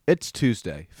It's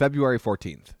Tuesday, February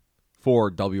 14th.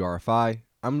 For WRFI,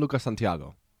 I'm Lucas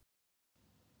Santiago.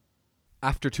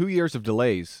 After 2 years of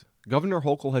delays, Governor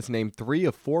Hochul has named 3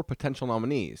 of 4 potential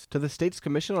nominees to the state's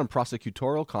Commission on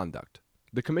Prosecutorial Conduct.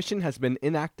 The commission has been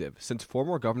inactive since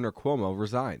former Governor Cuomo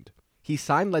resigned. He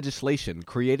signed legislation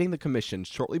creating the commission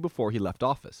shortly before he left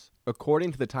office.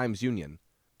 According to the Times-Union,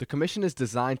 the commission is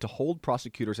designed to hold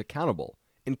prosecutors accountable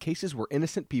in cases where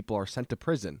innocent people are sent to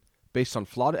prison based on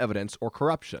flawed evidence or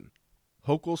corruption.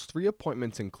 Hochul's 3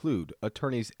 appointments include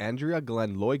attorneys Andrea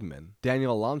Glenn Loigman,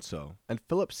 Daniel Alonso, and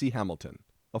Philip C. Hamilton.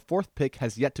 A 4th pick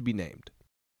has yet to be named.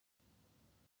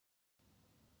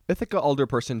 Ithaca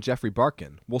alderperson Jeffrey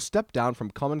Barkin will step down from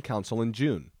Common Council in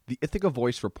June. The Ithaca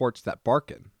Voice reports that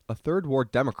Barkin, a 3rd Ward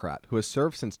Democrat who has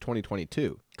served since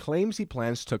 2022, claims he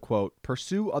plans to, quote,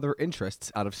 pursue other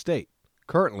interests out of state.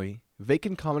 Currently,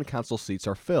 vacant Common Council seats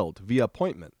are filled via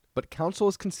appointment, but Council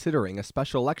is considering a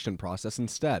special election process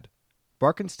instead.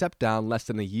 Barkin stepped down less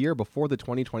than a year before the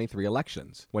 2023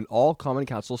 elections, when all Common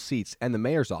Council seats and the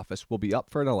mayor's office will be up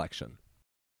for an election.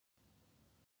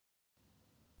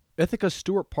 Ithaca's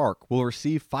Stewart Park will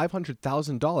receive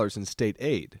 $500,000 in state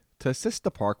aid to assist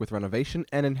the park with renovation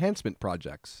and enhancement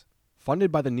projects.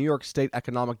 Funded by the New York State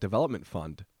Economic Development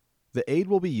Fund, the aid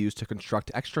will be used to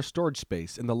construct extra storage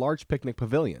space in the large picnic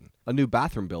pavilion, a new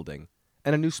bathroom building,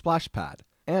 and a new splash pad,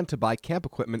 and to buy camp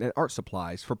equipment and art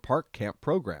supplies for park camp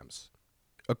programs.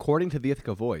 According to the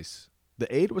Ithaca Voice,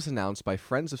 the aid was announced by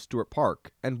Friends of Stewart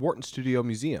Park and Wharton Studio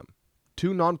Museum,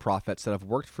 2 nonprofits that have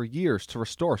worked for years to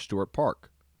restore Stewart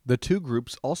Park. The 2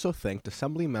 groups also thanked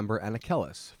Assemblymember Anna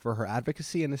Kellis for her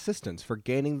advocacy and assistance for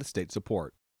gaining the state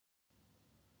support.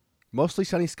 Mostly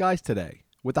sunny skies today,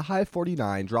 with a high of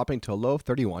 49 dropping to a low of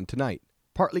 31 tonight.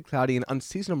 Partly cloudy and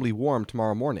unseasonably warm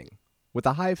tomorrow morning, with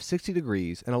a high of 60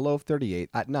 degrees and a low of 38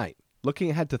 at night. Looking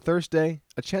ahead to Thursday,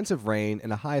 a chance of rain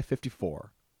and a high of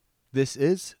 54. This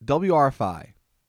is WRFI.